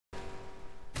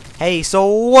Hey, so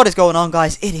what is going on,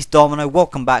 guys? It is Domino.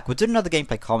 Welcome back. We're doing another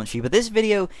gameplay commentary, but this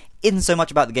video isn't so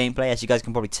much about the gameplay, as you guys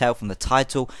can probably tell from the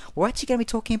title. We're actually going to be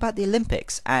talking about the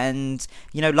Olympics. And,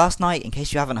 you know, last night, in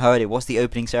case you haven't heard, it was the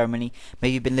opening ceremony.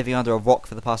 Maybe you've been living under a rock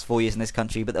for the past 4 years in this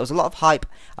country, but there was a lot of hype,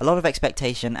 a lot of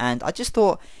expectation, and I just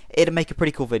thought it'd make a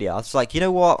pretty cool video. I was like, you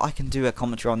know what, I can do a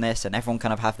commentary on this, and everyone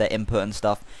kind of have their input and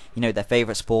stuff, you know, their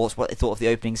favourite sports, what they thought of the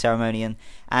opening ceremony,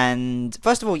 and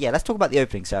first of all, yeah, let's talk about the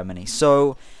opening ceremony.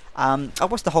 So, I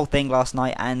watched the whole thing last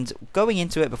night, and going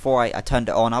into it before I turned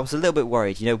it on, I was a little bit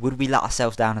worried, you know, would we let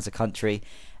ourselves down as a country?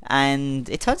 And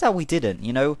it turns out we didn't,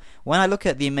 you know. When I look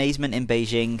at the amazement in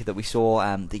Beijing that we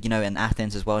saw, you know, in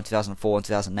Athens as well in 2004 and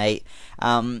 2008,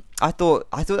 I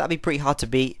thought that'd be pretty hard to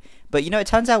beat. But, you know, it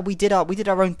turns out we did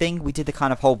our own thing. We did the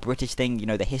kind of whole British thing, you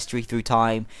know, the history through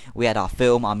time. We had our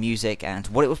film, our music, and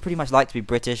what it was pretty much like to be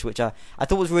British, which I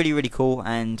thought was really, really cool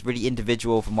and really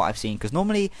individual from what I've seen. Because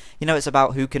normally, you know, it's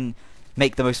about who can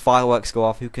make the most fireworks go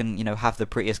off, who can, you know, have the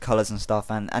prettiest colours and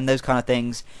stuff, and those kind of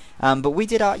things. But we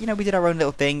did our own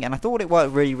little thing, and I thought it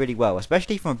worked really, really well,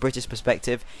 especially from a British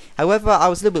perspective. However, I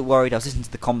was a little bit worried. I was listening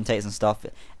to the commentators and stuff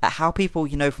at how people,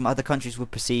 you know, from other countries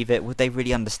would perceive it. Would they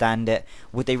really understand it?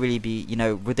 Would they really be, you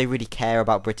know, would they really care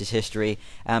about British history?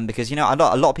 Because, you know, a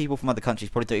lot of people from other countries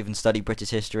probably don't even study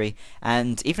British history,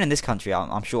 and even in this country,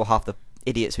 I'm sure half the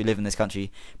idiots who live in this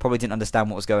country probably didn't understand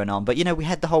what was going on. But, you know, we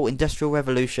had the whole Industrial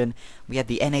Revolution, we had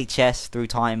the NHS through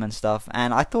time and stuff,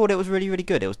 and I thought it was really, really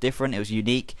good. It was different, it was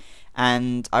unique,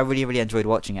 and I really, really enjoyed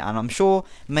watching it. And I'm sure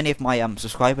many of my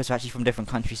subscribers are actually from different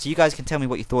countries, so you guys can tell me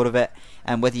what you thought of it,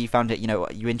 and whether you found it, you know,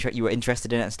 you were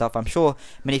interested in it and stuff. I'm sure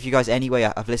many of you guys anyway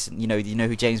have listened, you know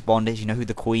who James Bond is, you know who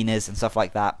the Queen is and stuff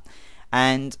like that.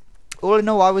 And all in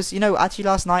all, I was, you know, actually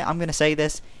last night, I'm going to say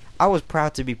this, I was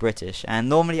proud to be British, and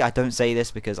normally I don't say this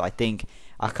because I think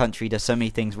our country does so many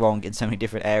things wrong in so many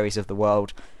different areas of the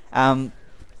world.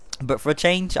 But for a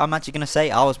change, I'm actually going to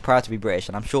say I was proud to be British,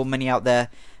 and I'm sure many other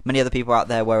people out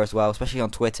there were as well, especially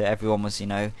on Twitter. Everyone was, you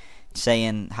know,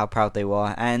 saying how proud they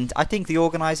were, and I think the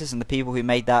organisers and the people who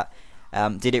made that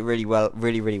did it really well,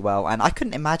 really well, and I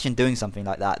couldn't imagine doing something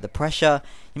like that. The pressure,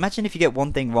 imagine if you get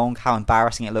one thing wrong, how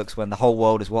embarrassing it looks when the whole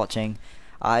world is watching.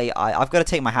 I've got to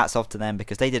take my hats off to them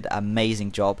because they did an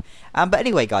amazing job. But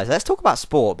anyway, guys, let's talk about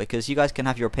sport, because you guys can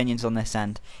have your opinions on this,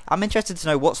 and I'm interested to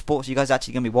know what sports you guys are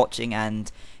actually going to be watching,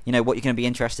 and, you know, what you're going to be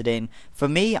interested in. For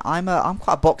me, I'm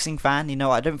quite a boxing fan. You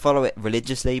know, I don't follow it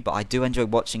religiously, but I do enjoy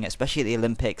watching it, especially at the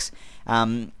Olympics.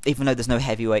 Even though there's no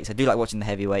heavyweights, I do like watching the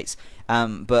heavyweights.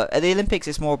 But at the Olympics,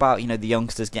 it's more about, you know, the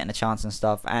youngsters getting a chance and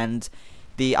stuff. And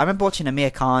I remember watching Amir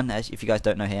Khan. If you guys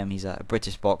don't know him, he's a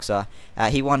British boxer.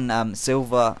 He won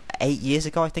silver 8 years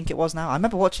ago, I think it was now. I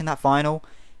remember watching that final,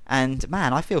 and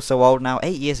man, I feel so old now.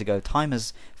 8 years ago, time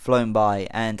has flown by,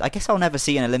 and I guess I'll never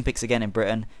see an Olympics again in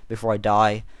Britain before I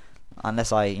die,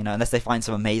 unless they find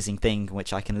some amazing thing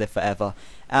which I can live forever.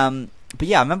 But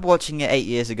yeah, I remember watching it 8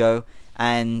 years ago,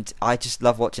 and I just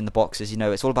love watching the boxers. You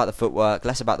know, it's all about the footwork,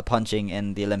 less about the punching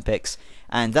in the Olympics,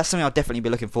 and that's something I'll definitely be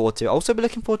looking forward to. I'll also be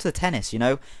looking forward to the tennis, you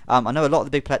know. I know a lot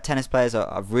of the big tennis players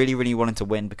are really, really wanting to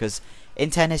win, because in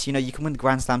tennis, you know, you can win the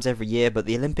Grand Slams every year, but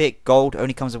the Olympic gold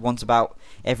only comes once about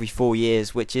every 4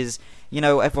 years, which is, you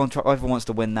know, everyone wants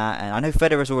to win that. And I know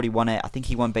Federer's already won it. I think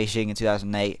he won Beijing in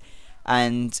 2008,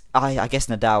 and I guess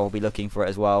Nadal will be looking for it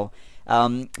as well.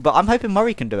 But I'm hoping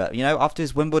Murray can do it. You know, after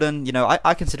his Wimbledon, you know,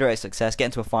 I consider it a success.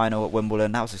 Getting to a final at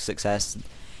Wimbledon, that was a success,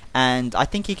 and I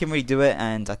think he can really do it,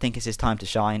 and I think it's his time to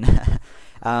shine.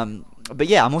 But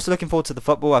yeah, I'm also looking forward to the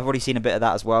football. I've already seen a bit of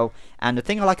that as well, and the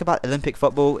thing I like about Olympic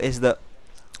football is that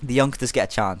the youngsters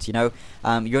get a chance. You know,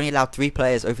 you're only allowed 3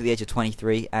 players over the age of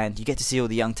 23, and you get to see all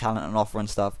the young talent on offer and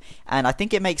stuff. And I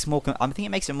think it makes it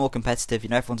more competitive. You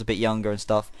know, everyone's a bit younger and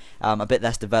stuff, a bit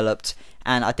less developed.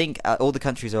 And I think all the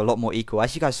countries are a lot more equal.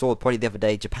 As you guys saw probably the other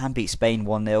day, Japan beat Spain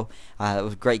 1-0. It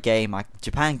was a great game.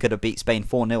 Japan could have beat Spain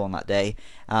 4-0 on that day.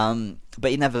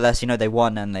 But nevertheless, you know, they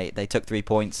won, and they took 3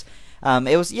 points.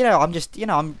 It was, you know,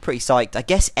 I'm pretty psyched. I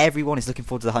guess everyone is looking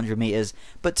forward to the 100 meters,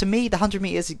 but to me, the 100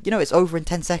 meters, you know, it's over in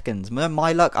 10 seconds.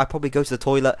 My luck, I probably go to the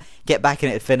toilet, get back,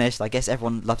 and it's finished. I guess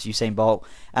everyone loves Usain Bolt.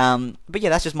 But yeah,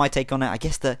 that's just my take on it. I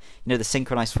guess the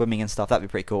synchronized swimming and stuff, that'd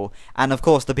be pretty cool. And of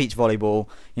course, the beach volleyball.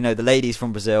 You know, the ladies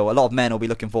from Brazil. A lot of men will be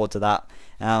looking forward to that.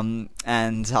 And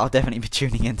I'll definitely be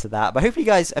tuning into that. But hopefully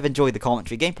you guys have enjoyed the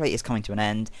commentary. Gameplay is coming to an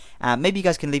end. Maybe you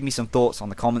guys can leave me some thoughts on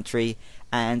the commentary,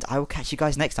 and I will catch you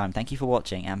guys next time. Thank you for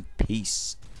watching, and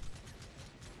peace.